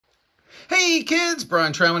Hey kids,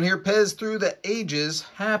 Brian Troutman here, PEZ through the ages.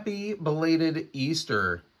 Happy belated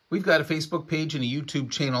Easter. We've got a Facebook page and a YouTube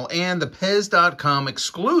channel and the PEZ.com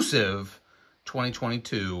exclusive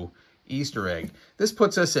 2022 Easter egg. This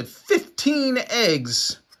puts us at 15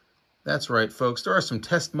 eggs. That's right, folks. There are some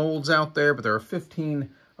test molds out there, but there are 15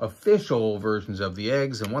 official versions of the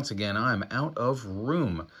eggs. And once again, I'm out of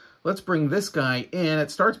room. Let's bring this guy in. It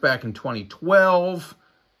starts back in 2012.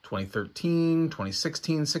 2013,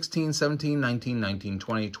 2016, 16, 17, 19, 19,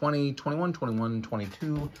 20, 20, 21, 21,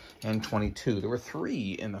 22, and 22. There were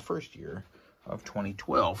 3 in the first year of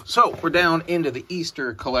 2012. So we're down into the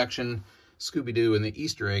Easter collection, Scooby-Doo and the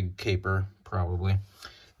Easter egg caper, probably.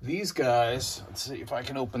 These guys, let's see if I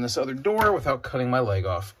can open this other door without cutting my leg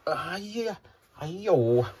off. Yeah,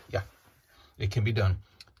 it can be done.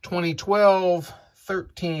 2012,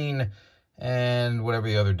 13, and whatever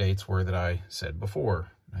the other dates were that I said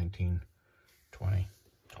before. 19, 20,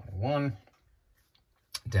 21.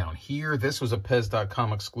 Down here, this was a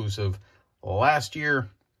PEZ.com exclusive last year.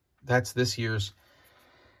 That's this year's.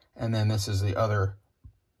 And then this is the other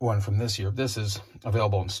one from this year. This is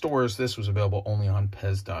available in stores. This was available only on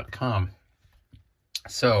PEZ.com.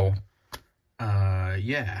 So,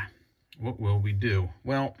 yeah. What will we do?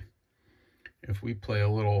 Well, if we play a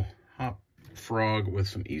little hop frog with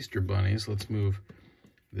some Easter bunnies, let's move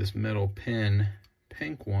this metal pin,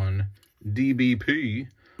 pink one, DBP,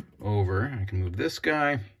 over. I can move this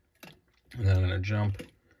guy, and then I'm going to jump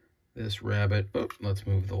this rabbit. Oh, let's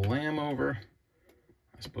move the lamb over.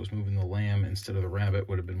 I suppose moving the lamb instead of the rabbit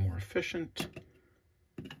would have been more efficient.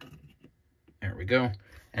 There we go.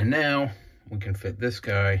 And now we can fit this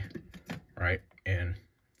guy right in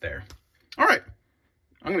there. All right.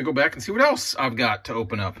 I'm going to go back and see what else I've got to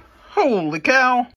open up. Holy cow.